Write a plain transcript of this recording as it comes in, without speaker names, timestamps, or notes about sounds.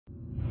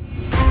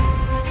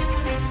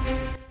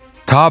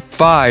Top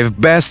 5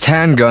 Best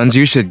Handguns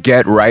You Should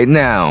Get Right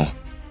Now.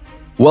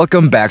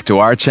 Welcome back to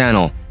our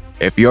channel.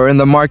 If you're in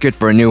the market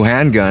for a new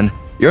handgun,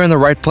 you're in the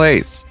right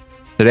place.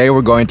 Today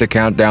we're going to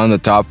count down the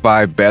top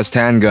 5 best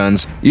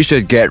handguns you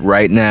should get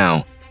right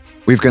now.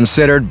 We've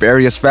considered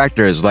various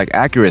factors like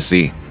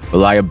accuracy,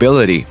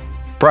 reliability,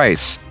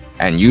 price,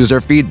 and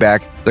user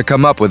feedback to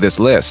come up with this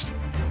list.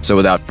 So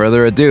without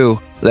further ado,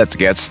 let's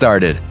get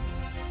started.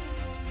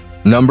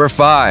 Number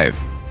 5.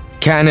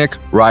 Canik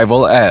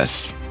Rival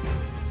S.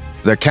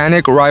 The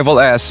Canik Rival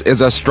S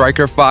is a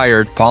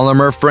striker-fired,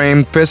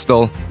 polymer-framed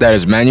pistol that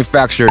is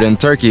manufactured in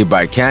Turkey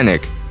by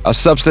Canik, a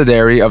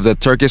subsidiary of the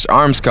Turkish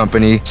arms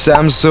company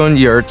Samsun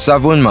Yurt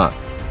Savunma.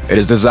 It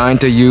is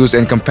designed to use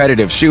in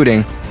competitive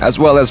shooting as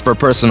well as for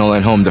personal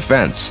and home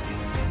defense.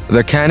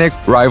 The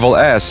Canik Rival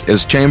S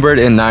is chambered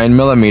in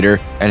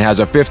 9mm and has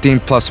a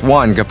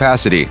 15+1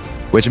 capacity,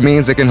 which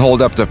means it can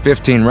hold up to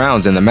 15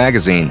 rounds in the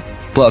magazine,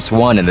 plus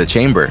 1 in the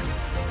chamber.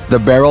 The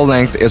barrel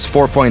length is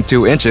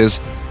 4.2 inches,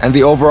 and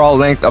the overall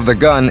length of the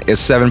gun is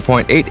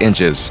 7.8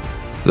 inches.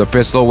 The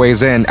pistol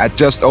weighs in at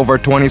just over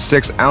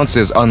 26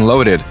 ounces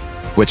unloaded,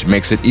 which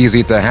makes it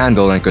easy to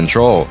handle and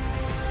control.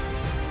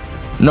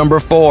 Number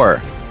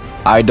 4.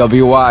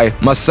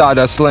 IWI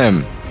Masada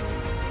Slim.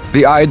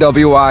 The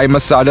IWI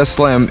Masada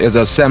Slim is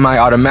a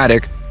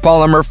semi-automatic,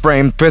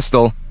 polymer-framed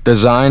pistol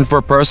designed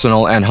for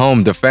personal and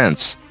home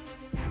defense.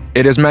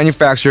 It is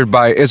manufactured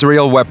by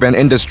Israel Weapon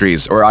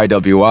Industries, or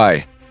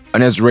IWI,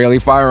 an Israeli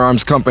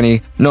firearms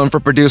company known for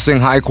producing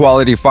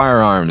high-quality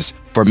firearms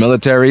for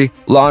military,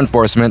 law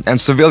enforcement, and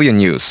civilian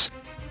use.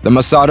 The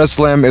Masada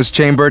Slim is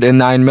chambered in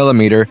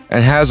 9mm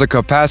and has a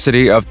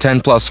capacity of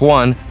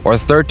 10+1 or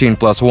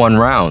 13+1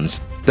 rounds,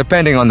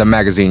 depending on the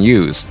magazine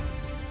used.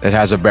 It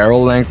has a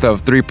barrel length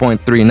of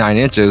 3.39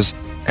 inches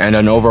and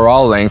an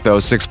overall length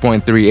of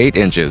 6.38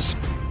 inches,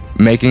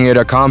 making it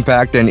a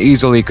compact and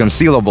easily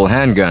concealable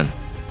handgun.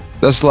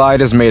 The slide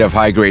is made of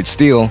high-grade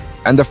steel,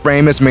 and the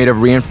frame is made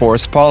of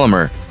reinforced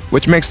polymer,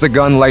 which makes the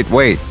gun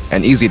lightweight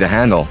and easy to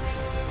handle.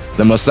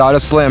 The Masada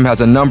Slim has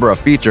a number of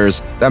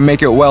features that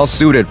make it well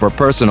suited for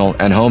personal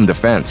and home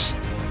defense.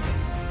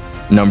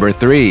 Number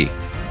 3.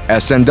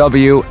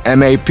 S&W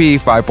MAP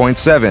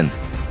 5.7.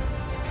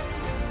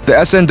 The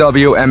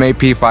S&W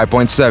MAP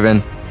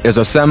 5.7 is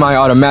a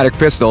semi-automatic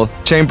pistol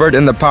chambered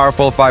in the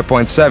powerful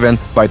 5.7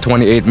 by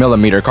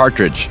 28mm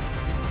cartridge.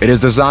 It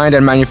is designed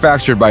and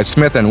manufactured by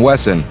Smith &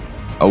 Wesson,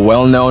 a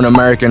well-known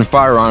American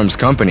firearms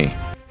company.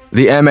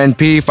 The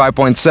MNP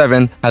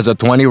 5.7 has a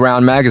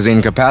 20-round magazine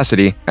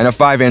capacity and a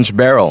 5-inch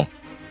barrel.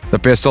 The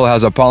pistol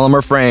has a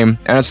polymer frame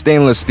and a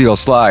stainless steel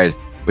slide,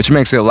 which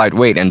makes it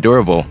lightweight and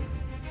durable.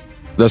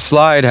 The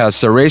slide has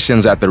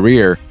serrations at the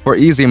rear for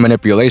easy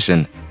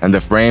manipulation, and the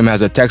frame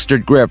has a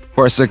textured grip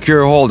for a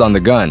secure hold on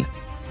the gun.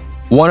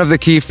 One of the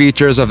key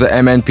features of the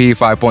MNP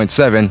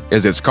 5.7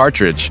 is its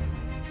cartridge.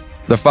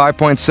 The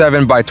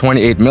 5.7 by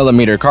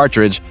 28mm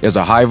cartridge is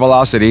a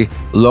high-velocity,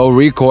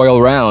 low-recoil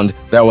round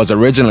that was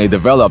originally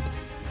developed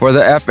for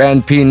the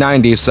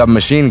FNP-90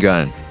 submachine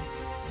gun.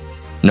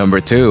 Number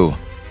 2.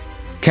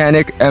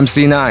 Canik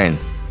MC9.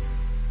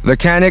 The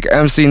Canik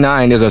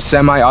MC9 is a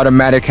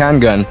semi-automatic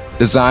handgun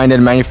designed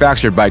and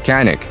manufactured by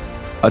Canik,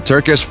 a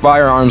Turkish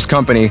firearms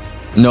company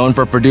known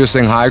for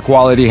producing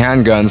high-quality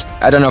handguns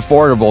at an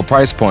affordable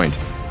price point.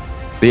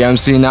 The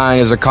MC9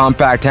 is a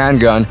compact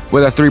handgun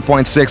with a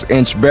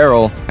 3.6-inch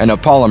barrel and a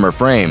polymer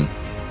frame.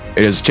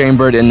 It is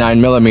chambered in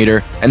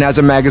 9mm and has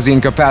a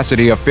magazine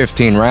capacity of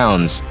 15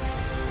 rounds.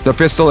 The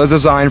pistol is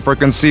designed for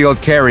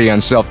concealed carry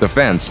and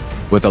self-defense,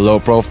 with a low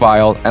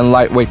profile and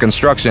lightweight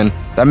construction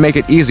that make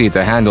it easy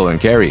to handle and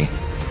carry.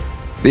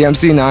 The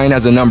MC9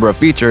 has a number of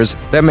features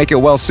that make it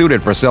well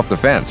suited for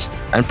self-defense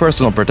and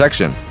personal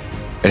protection.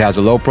 It has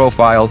a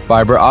low-profile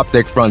fiber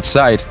optic front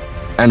sight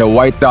and a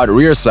white dot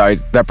rear sight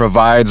that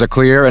provides a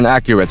clear and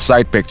accurate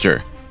sight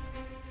picture.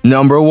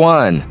 Number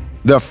 1.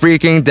 The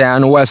freaking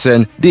Dan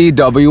Wesson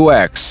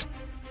DWX.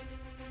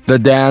 The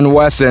Dan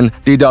Wesson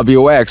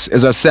DWX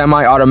is a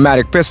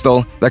semi-automatic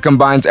pistol that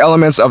combines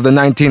elements of the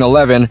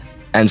 1911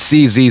 and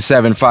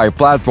CZ75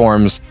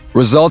 platforms,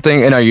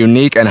 resulting in a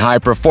unique and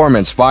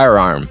high-performance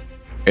firearm.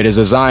 It is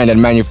designed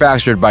and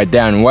manufactured by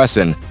Dan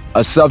Wesson,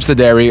 a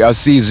subsidiary of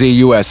CZ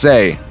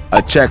USA,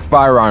 a Czech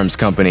firearms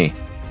company.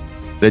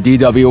 The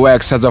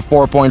DWX has a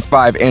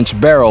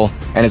 4.5-inch barrel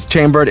and is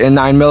chambered in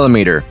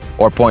 9mm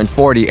or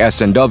 .40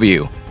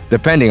 S&W,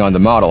 depending on the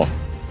model.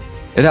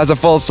 It has a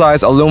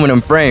full-size aluminum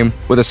frame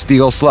with a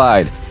steel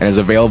slide and is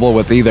available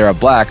with either a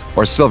black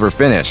or silver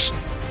finish.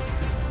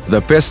 The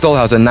pistol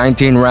has a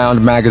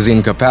 19-round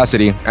magazine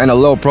capacity and a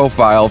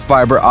low-profile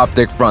fiber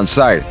optic front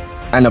sight,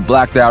 and a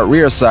blacked-out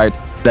rear sight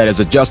that is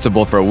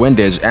adjustable for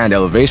windage and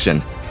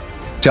elevation.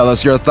 Tell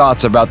us your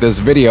thoughts about this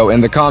video in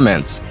the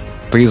comments.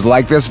 Please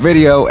like this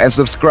video and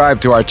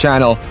subscribe to our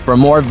channel for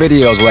more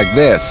videos like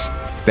this.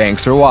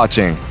 Thanks for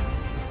watching.